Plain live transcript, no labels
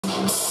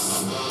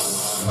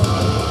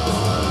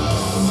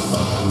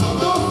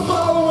The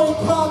following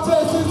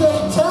contest is a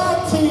tag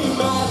team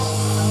match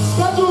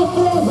scheduled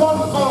for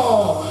one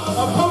fall.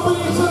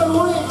 Accompanied to the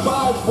ring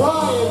by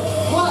Brian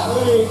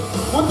Flatley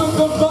with a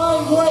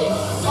combined weight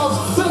of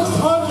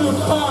 600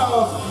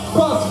 pounds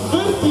plus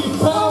 50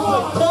 pounds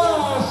of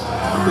cash.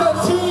 The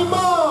team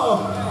of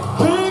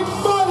Big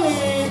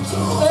Money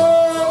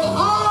and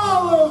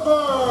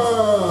Oliver.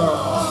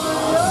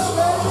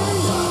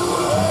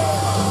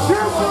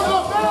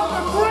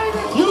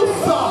 You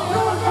suck.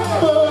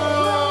 Boo.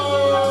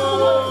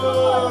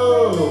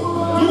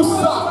 You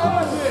suck.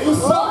 You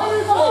suck.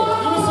 Hey,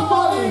 give me some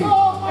money.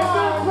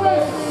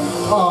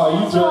 Oh,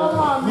 you jerk.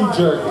 You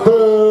jerk.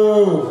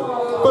 Boo.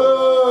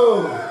 Boo.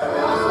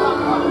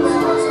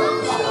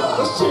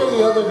 Let's cheer the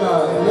other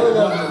guy. The other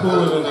guy's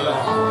cooler than that.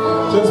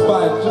 Just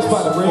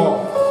by the ring.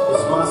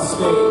 It's my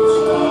stage.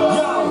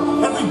 Yo,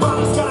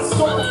 everybody's got a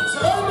story.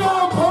 And their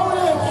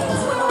opponent,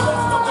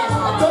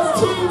 the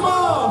team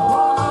of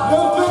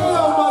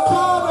Neveah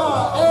Madonna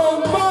and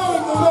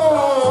Mike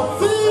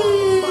Zee.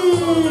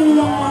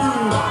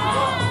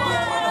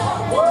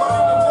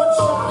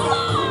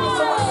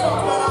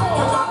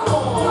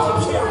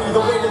 Carry the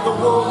weight of the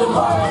world in my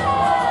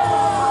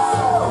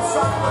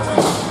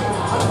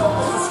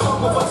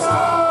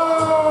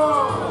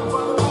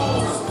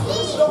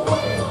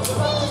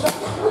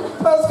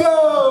Let's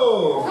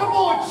go! Come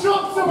on,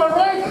 chumps, am I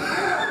right?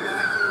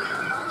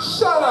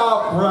 Shut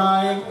up,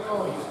 Brian.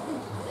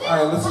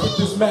 Alright, let's get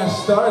this match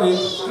started. Do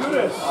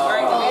this.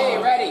 Alright, hey,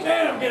 ready?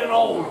 Man, I'm getting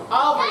old.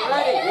 Oliver,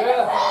 ready?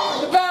 Yeah.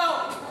 The bell!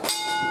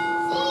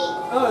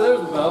 Oh,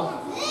 there's the bell.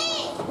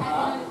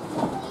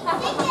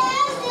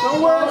 Don't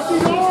worry,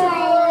 she's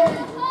alright.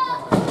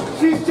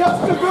 She's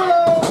just a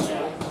girl.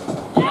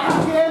 I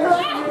can't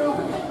hurt you.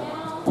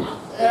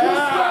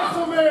 Yeah.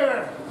 Come here.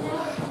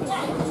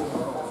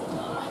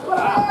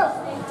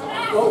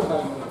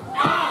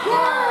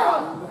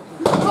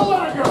 Don't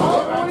let her go.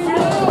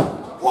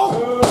 Whoa.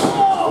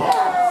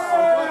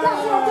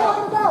 That's what I'm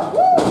talking about.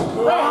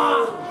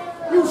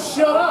 Woo. You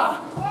shut up.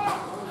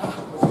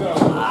 Let's go.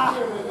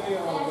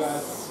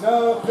 No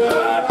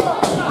good.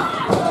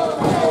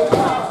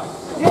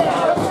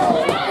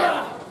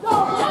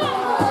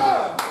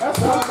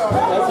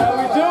 That's how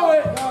we do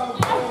it.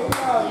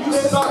 You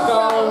suck,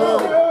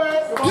 Oliver.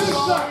 You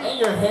suck. And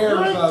your hair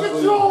You're is in ugly.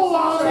 control,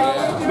 Oliver.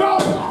 Yeah. No.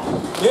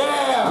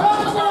 Yeah!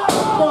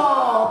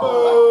 Oh,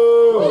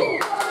 boo!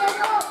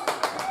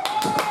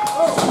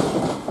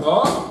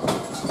 Oh?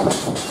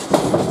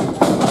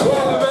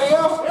 Yeah,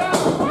 Neveah?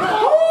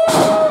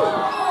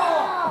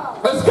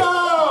 Let's go!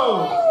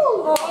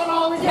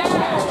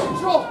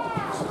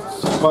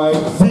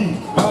 Mike Zee,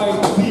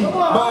 Mike Zee,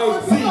 Mike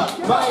Zee,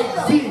 Mike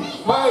Zee,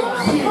 Mike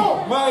Zee,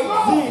 Mike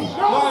Zee,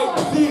 Mike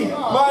Zee,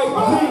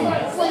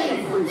 Mike Zee.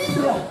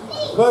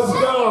 Let's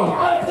go!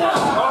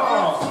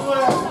 Oh.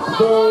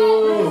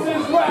 Boo! This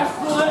is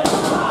wrestling.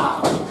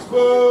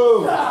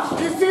 Boo!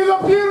 You see the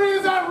beauty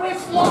of that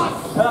wrist lock?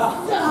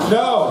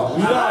 No,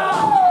 we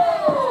don't.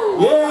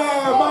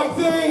 Yeah, Mike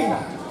Zee!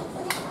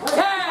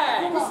 Tag!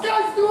 This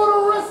guy's doing a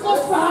wrist lock.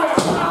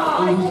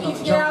 You need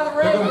to get out of the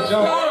ring. Let's go.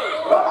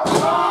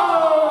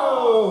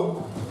 Oh!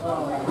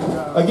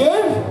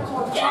 Again?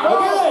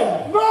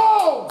 Again!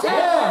 No!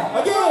 Yeah!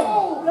 Again!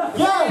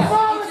 Yes!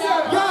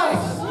 Yes!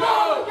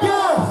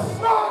 Yes!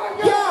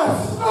 Yes!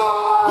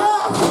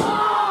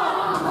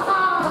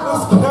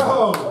 Let's go!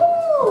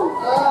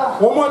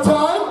 One more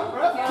time?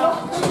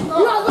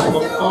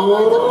 Oh!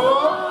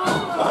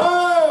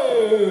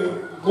 Hey!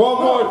 One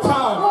more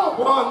time!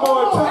 One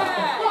more time!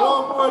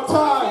 One more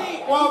time!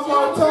 One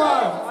more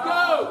time!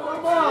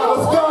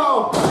 Let's go!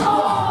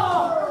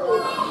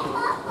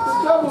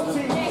 Double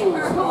team.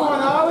 Come on,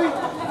 Ollie.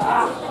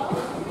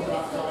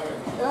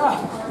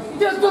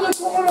 Get to the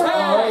corner.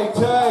 All right,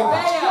 tag.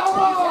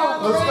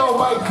 Let's go,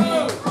 Mike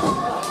Zee.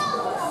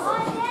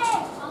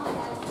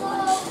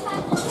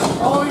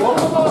 Oh,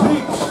 come on.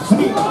 Zee, Zee,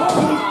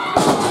 Zee.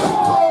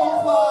 Cold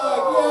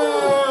flag,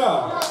 yeah.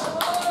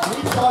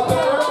 We caught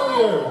that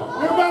earlier.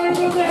 You're ready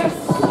for this.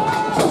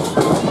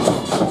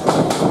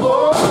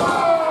 Oh,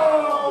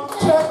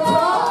 check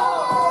time.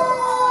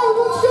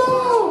 Let's go.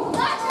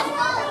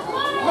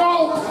 No.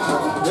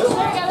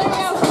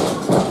 Yes.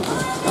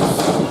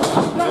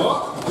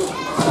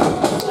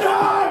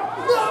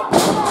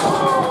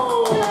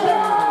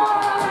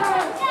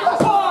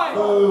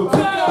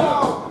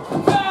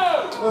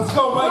 Let's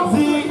go, Mike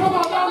Zee. Come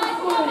on,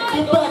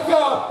 Get back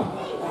up.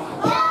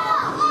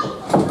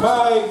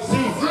 Mike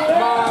Zee,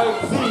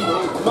 Mike Zee,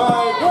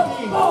 Mike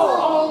Zee.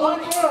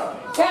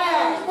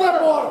 Tag!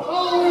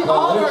 Oh,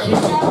 they're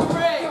cheating.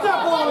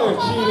 They're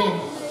cheating.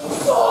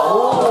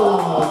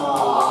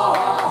 Oh.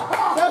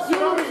 That's you.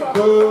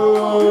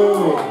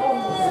 Boo.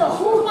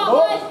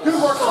 Good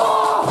work.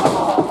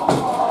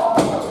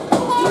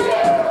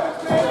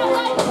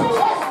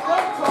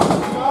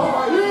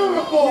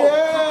 Beautiful.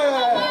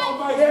 Yeah.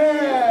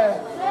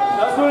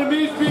 That's what it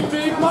means to be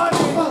big money.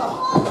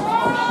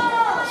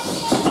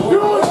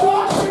 You're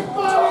watching,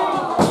 buddy.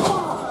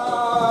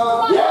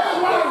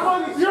 Yeah,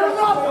 right. You're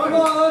nothing.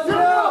 You're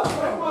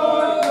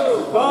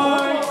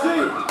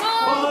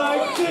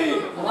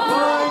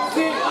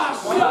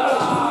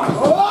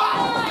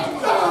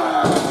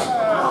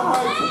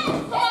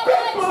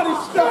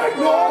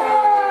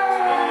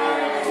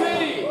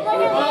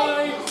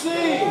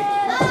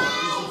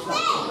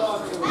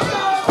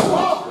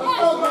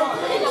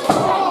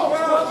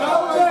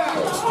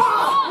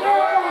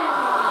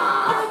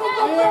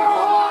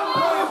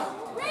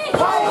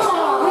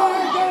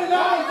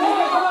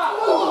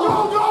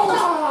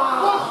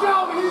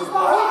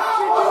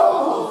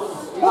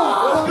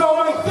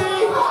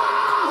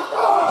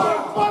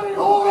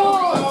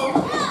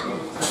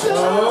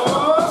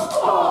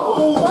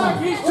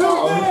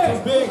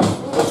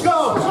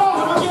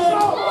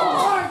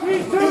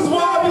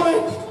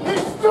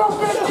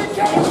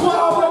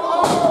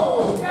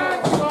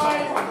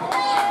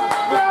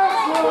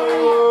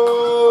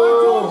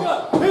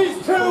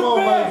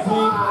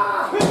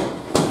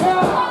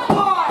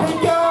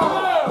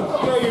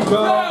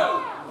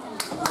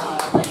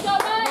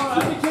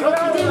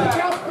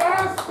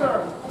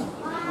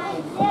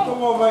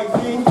Mike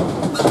Zee.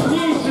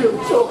 Need you.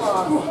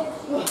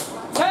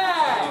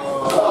 Tag!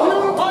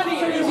 Money,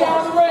 he's out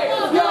of the ring.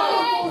 Let's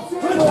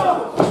go!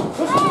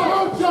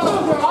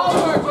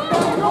 Oliver, get it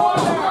out of the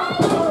corner.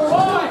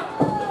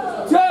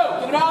 1, 2.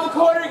 Get it out of the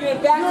corner, get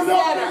it back to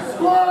center.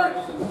 Squirt.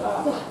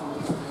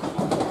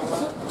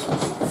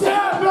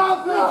 Yeah,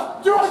 nothing.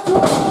 Do it to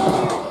him.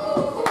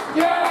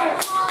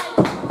 Yes.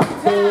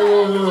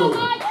 Ooh.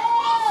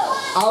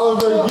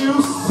 Oliver, you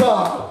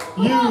suck.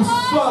 You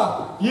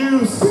suck.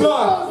 You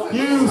suck.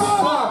 You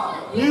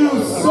suck. You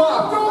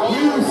suck.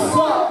 You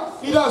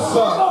suck. He does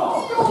suck.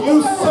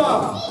 You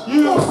suck.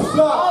 You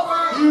suck.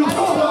 You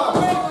suck.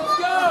 Let's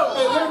go!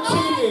 Hey, they're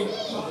cheating.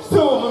 2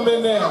 of them in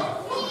there.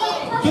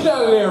 Get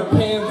out of there,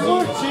 pansy.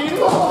 You're cheating.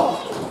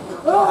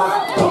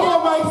 Come on,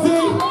 Mike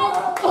Zee.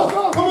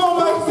 Come on,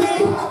 Mike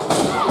Zee.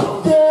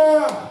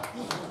 Yeah.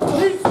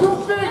 He's too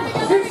big.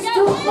 He's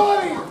too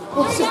funny.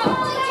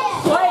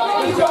 Mike,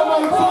 he's Go, over the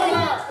Mike Zee.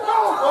 corner.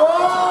 Oh.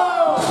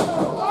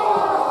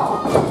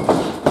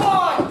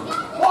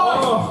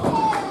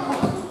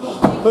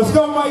 Let's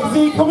go, Mike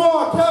Zee. Come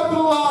on,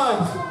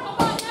 capitalize.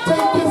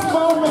 Take this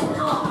moment.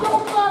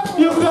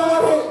 You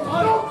got it.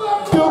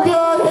 You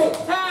got it.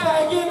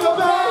 Tag in the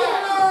back.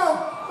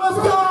 Let's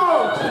go.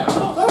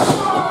 Let's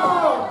go.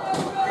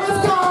 Let's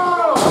go.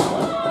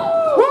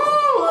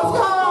 Woo, let's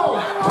go.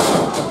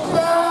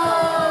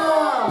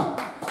 Yeah.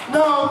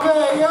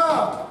 Neveah.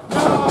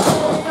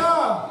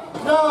 Neveah.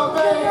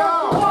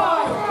 Neveah.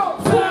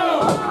 1, 2.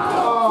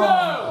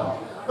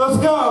 Let's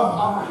go.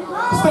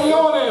 Stay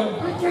on him.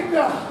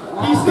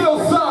 He still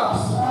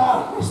sucks.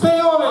 Stay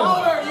on him.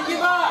 Oliver, you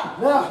give up.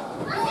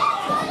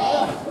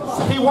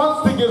 He wants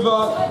to give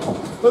up.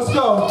 Let's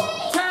go.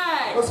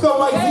 Tag! Let's go,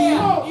 Mike Zee.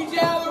 He's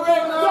out of the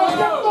ring. Let's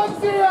go!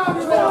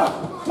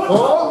 Oh.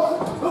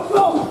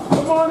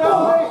 Come on,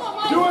 Ellie.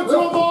 Do it to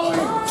him, Ollie.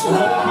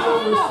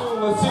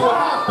 Let's see what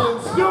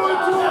happens. Do it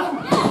to him.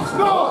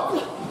 Go.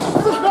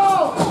 Go.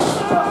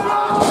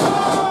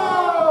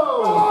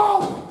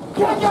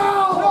 Kick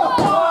out.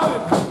 1,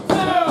 2,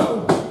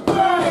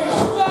 3.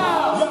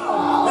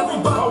 Ring the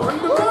bell,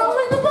 ring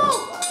the bell.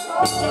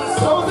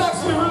 That was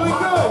actually really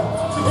good.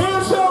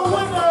 Here's your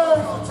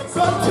winners,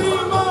 the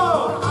team of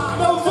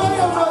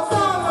Neveah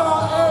Madonna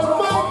and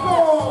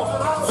Michael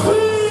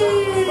Zee.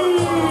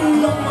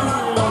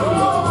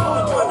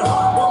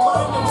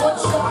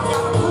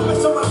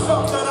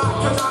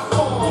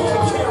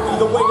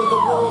 The weight of the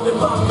world in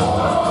my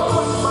heart.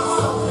 Putting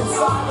myself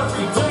inside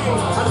every day.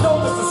 I know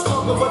this is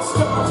struggle, but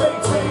still I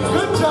maintain.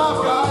 Good job,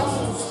 guys.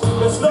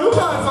 You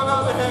guys, on the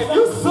other hand,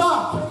 you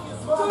suck.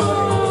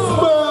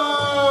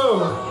 Boo!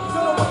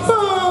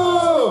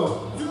 Boo!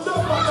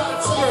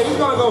 Yeah, he's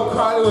gonna go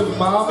cry to his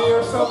mommy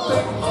or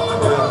something.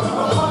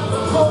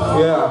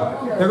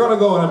 Yeah, they're gonna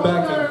go in the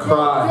back and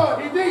cry.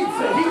 He needs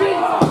it. He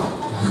needs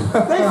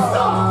it. They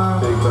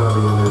suck. Big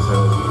Bobby in his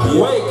head.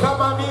 Wait, cut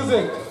my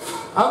music.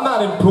 I'm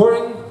not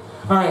important.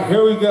 All right,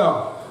 here we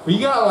go. We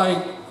got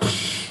like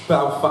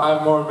about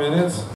 5 more minutes.